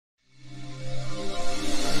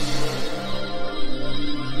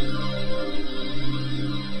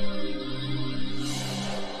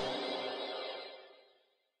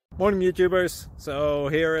Morning YouTubers. So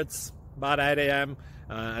here it's about 8 a.m.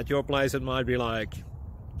 At your place it might be like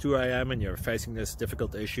 2 a.m. and you're facing this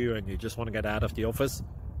difficult issue and you just want to get out of the office.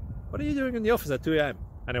 What are you doing in the office at 2 a.m.?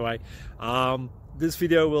 Anyway, this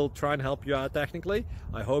video will try and help you out technically.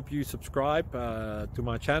 I hope you subscribe to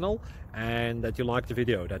my channel and that you like the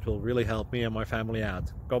video. That will really help me and my family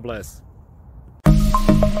out. God bless.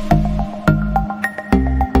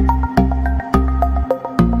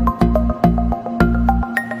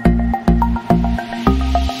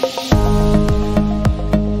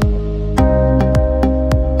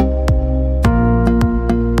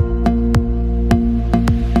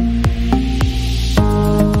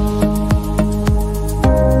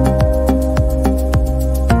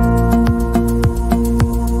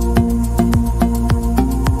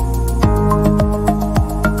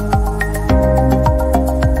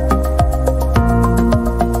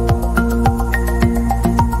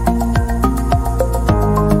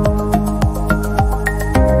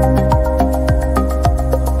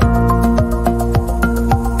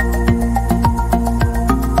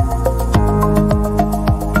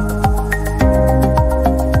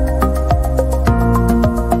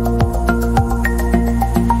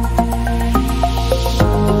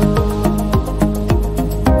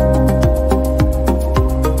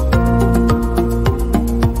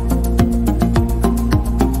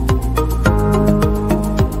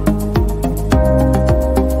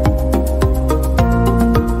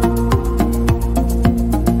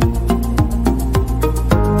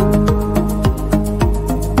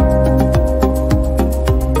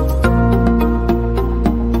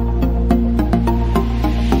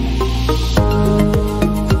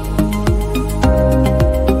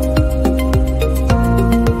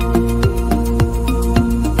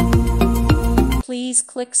 Please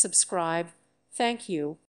click subscribe. Thank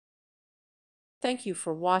you. Thank you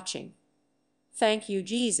for watching. Thank you,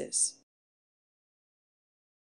 Jesus.